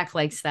 see, Zach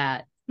likes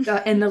that.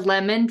 and the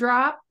lemon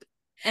drop,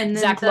 and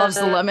then Zach loves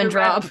the lemon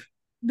drop.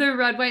 the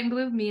red, white, and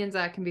blue. Me and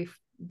Zach can be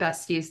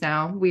besties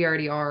now. We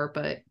already are,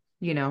 but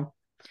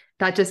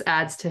that just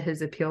adds to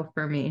his appeal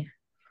for me.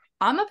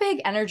 I'm a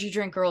big energy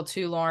drink girl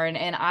too, Lauren.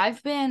 And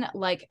I've been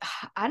like,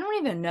 I don't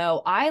even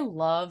know. I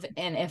love,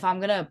 and if I'm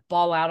going to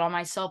ball out on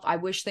myself, I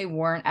wish they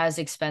weren't as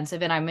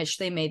expensive and I wish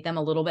they made them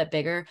a little bit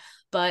bigger.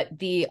 But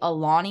the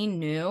Alani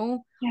Nu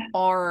Yeah,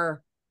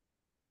 are,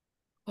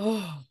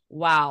 oh,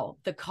 wow.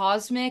 The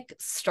Cosmic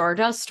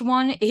Stardust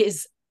one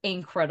is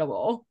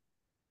incredible.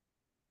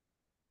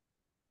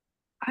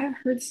 I've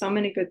heard so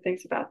many good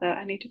things about that.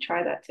 I need to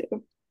try that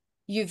too.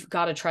 You've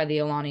got to try the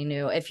Alani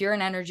Nu. If you're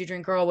an energy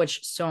drink girl,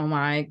 which so am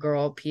I,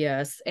 girl,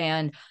 PS.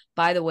 And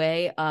by the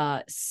way,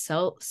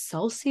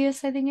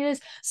 Celsius, I think it is.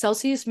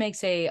 Celsius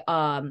makes a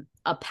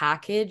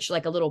package,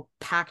 like a little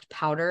packed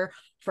powder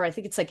for I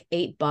think it's like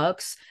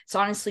 $8. It's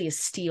honestly a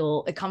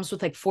steal. It comes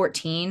with like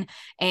 14.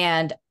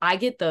 And I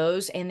get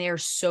those and they're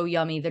so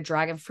yummy. The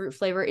dragon fruit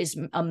flavor is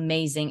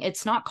amazing.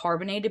 It's not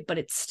carbonated, but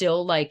it's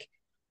still like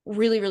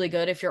really, really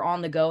good if you're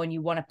on the go and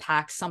you want to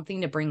pack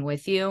something to bring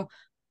with you.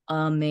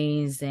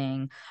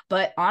 Amazing.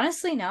 But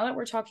honestly, now that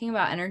we're talking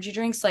about energy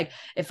drinks, like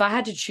if I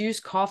had to choose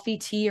coffee,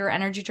 tea, or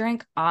energy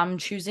drink, I'm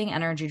choosing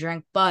energy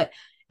drink. But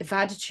if I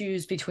had to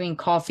choose between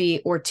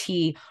coffee or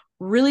tea,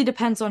 really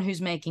depends on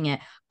who's making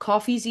it.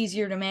 Coffee's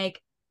easier to make.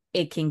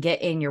 It can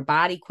get in your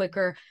body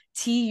quicker.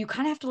 Tea, you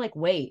kind of have to like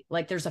wait.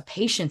 Like there's a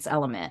patience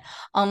element.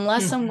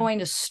 Unless I'm Mhm. going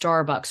to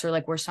Starbucks or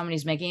like where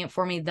somebody's making it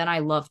for me, then I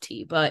love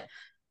tea. But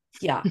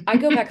yeah, I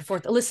go back and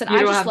forth. Listen, You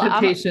don't have the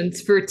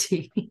patience for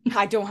tea.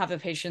 I don't have the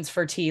patience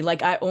for tea.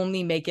 Like I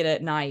only make it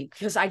at night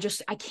because I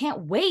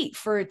can't wait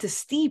for it to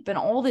steep and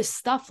all this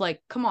stuff.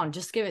 Like, come on,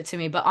 just give it to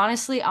me. But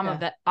honestly,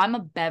 Yeah. I'm a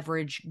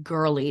beverage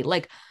girly.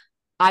 Like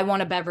I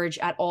want a beverage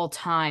at all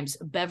times.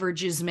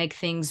 Beverages make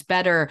things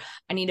better.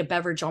 I need a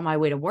beverage on my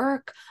way to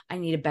work. I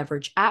need a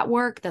beverage at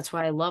work. That's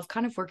why I love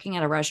kind of working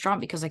at a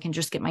restaurant because I can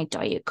just get my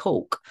Diet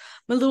Coke,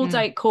 my little Mm.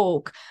 Diet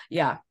Coke.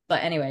 Yeah.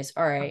 But anyways,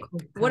 all A right.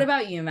 What Coca.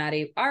 about you,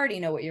 Maddie? I already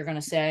know what you're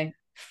gonna say.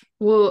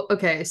 Well,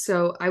 okay,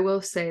 so I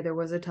will say there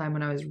was a time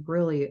when I was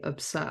really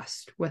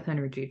obsessed with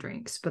energy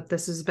drinks, but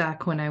this is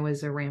back when I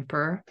was a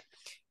ramper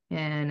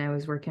and I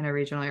was working at a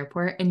regional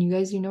airport. And you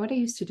guys, you know what I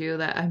used to do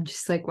that I'm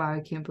just like, wow, I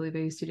can't believe I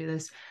used to do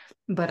this.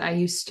 But I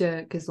used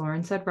to, because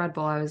Lauren said Red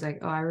Bull, I was like,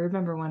 oh, I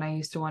remember when I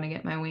used to want to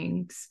get my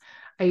wings.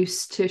 I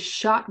used to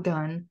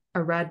shotgun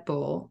a Red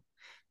Bull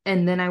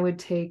and then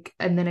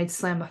and then I'd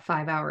slam a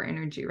 5 hour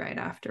energy right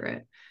after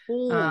it.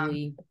 Um,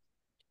 Holy.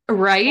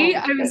 right? Oh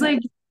my I was like,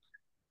 goodness.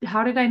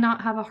 how did I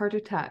not have a heart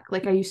attack?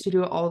 Like I used to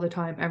do it all the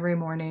time, every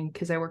morning,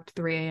 because I worked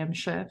 3 a.m.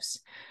 shifts.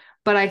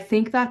 But I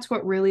think that's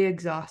what really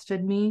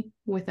exhausted me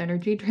with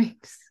energy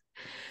drinks.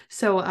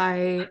 So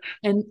and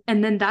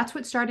then that's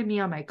what started me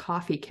on my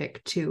coffee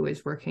kick too,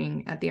 is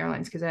working at the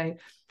airlines because I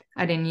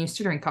didn't used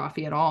to drink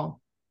coffee at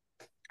all.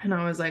 And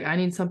I was like, I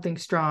need something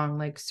strong,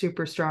 like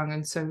super strong.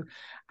 And so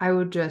I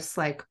would just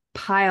like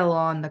pile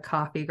on the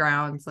coffee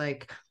grounds,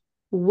 like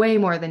way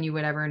more than you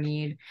would ever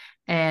need.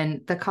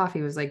 And the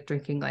coffee was like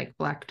drinking like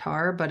black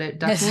tar, but it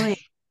definitely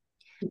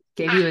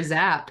gave you a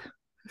zap.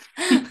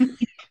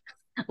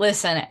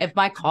 Listen, if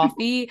my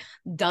coffee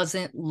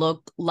doesn't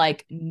look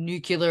like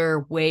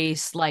nuclear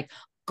waste, like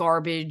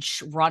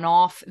garbage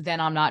runoff, then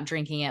I'm not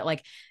drinking it.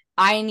 Like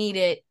I need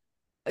it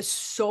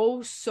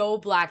so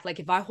black. Like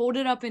if I hold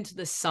it up into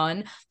the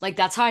sun, like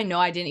that's how I know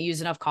I didn't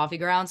use enough coffee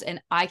grounds. And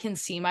I can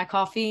see my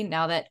coffee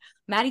now that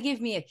Maddie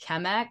gave me a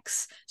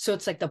Chemex. So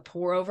it's like the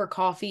pour over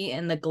coffee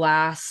in the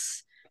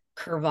glass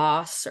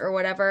crevasse or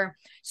whatever.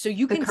 So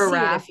you The can see it if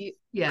carafe. you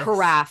Yes.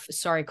 carafe,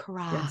 sorry,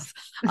 Yes.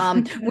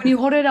 carafe. When you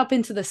hold it up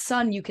into the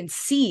sun, you can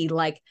see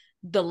like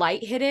the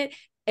light hit it.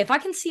 If I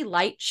can see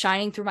light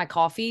shining through my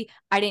coffee,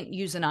 I didn't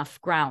use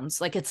enough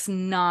grounds. Like it's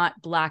not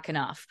black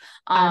enough.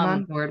 I'm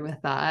on board with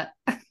that.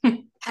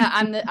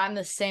 I'm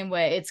the same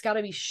way. It's got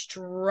to be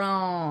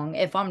strong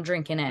if I'm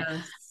drinking it.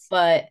 Yes.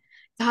 But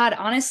God,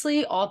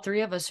 honestly, all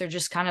three of us are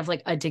just kind of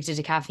like addicted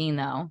to caffeine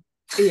though.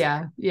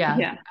 Yeah, yeah.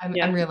 Yeah, I'm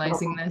yeah.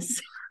 realizing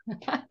this.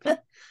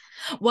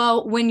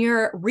 Well, when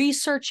you're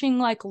researching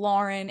like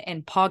Lauren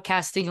and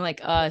podcasting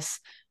like us,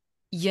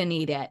 you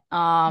need it.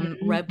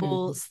 Red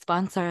Bull Mhm.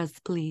 sponsor us,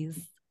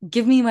 please.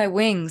 Give me my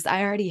wings.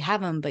 I already have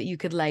them, but you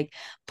could like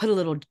put a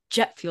little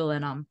jet fuel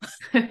in them.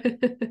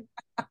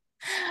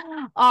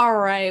 All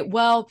right.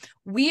 Well,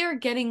 we are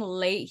getting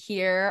late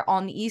here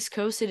on the East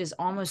Coast. It is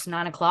almost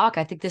 9 o'clock.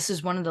 I think this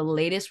is one of the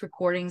latest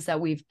recordings that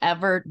we've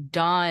ever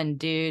done,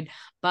 dude.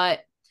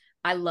 But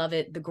I love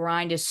it. The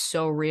grind is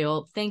so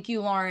real. Thank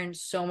you, Lauren,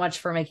 so much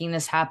for making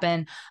this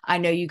happen. I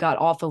know you got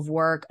off of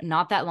work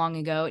not that long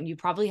ago, and you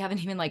probably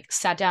haven't even like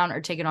sat down or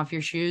taken off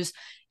your shoes.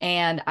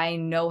 And I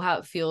know how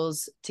it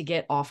feels to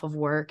get off of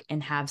work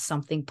and have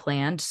something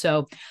planned.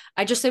 So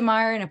I just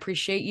admire and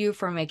appreciate you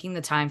for making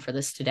the time for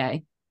this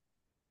today.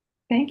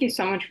 Thank you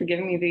so much for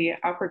giving me the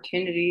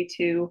opportunity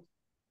to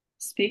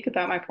speak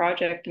about my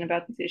project and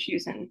about these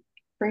issues and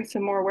bring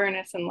some more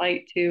awareness and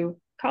light to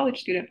college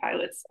student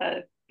pilots,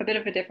 a bit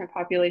of a different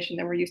population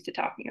than we're used to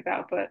talking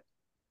about, but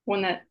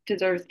one that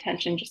deserves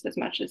attention just as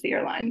much as the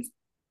airlines.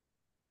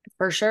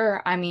 For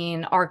sure. I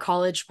mean, our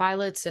college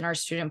pilots and our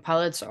student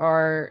pilots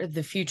are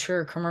the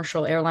future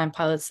commercial airline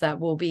pilots that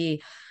will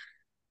be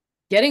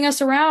getting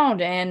us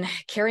around and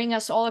carrying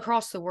us all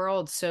across the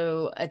world.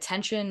 So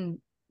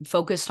attention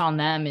focused on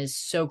them is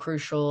so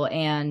crucial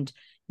and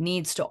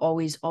needs to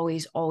always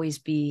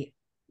be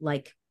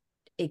like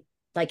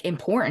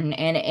important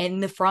and in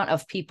the front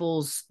of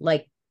people's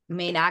like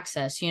main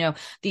access.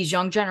 These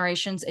young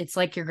generations, it's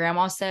like your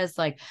grandma says,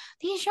 like,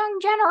 these young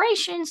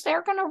generations,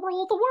 they're gonna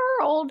rule the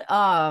world.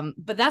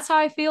 But that's how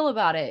I feel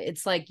about it.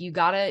 It's like you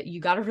gotta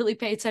really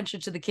pay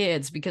attention to the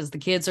kids because the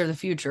kids are the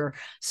future.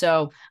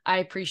 So I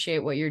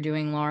appreciate what you're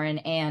doing, Lauren,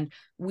 and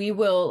we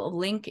will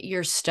link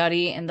your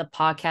study in the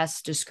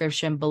podcast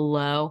description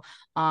below.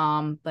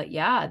 But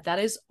yeah, that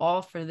is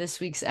all for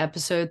this week's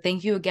episode.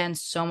 Thank you again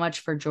so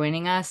much for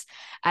joining us.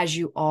 As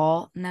you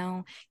all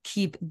know,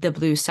 keep the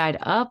blue side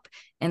up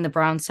and the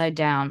brown side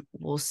down.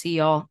 We'll see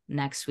y'all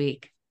next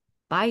week.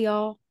 Bye,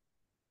 y'all.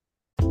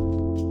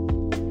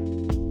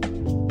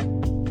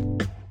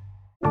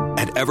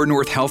 At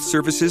Evernorth Health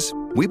Services,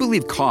 we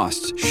believe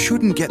costs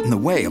shouldn't get in the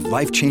way of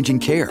life-changing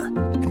care,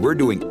 and we're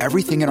doing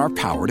everything in our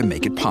power to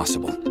make it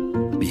possible.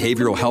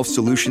 Behavioral health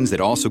solutions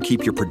that also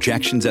keep your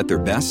projections at their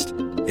best?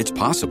 It's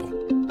possible.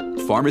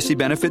 Pharmacy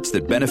benefits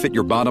that benefit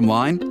your bottom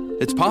line?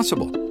 It's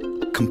possible.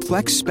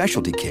 Complex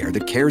specialty care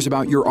that cares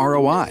about your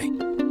ROI?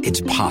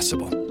 It's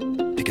possible.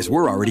 Because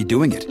we're already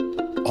doing it.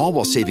 All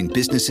while saving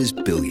businesses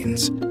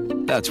billions.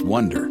 That's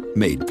Wonder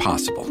made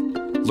possible.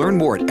 Learn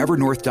more at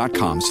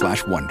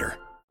evernorth.com/wonder.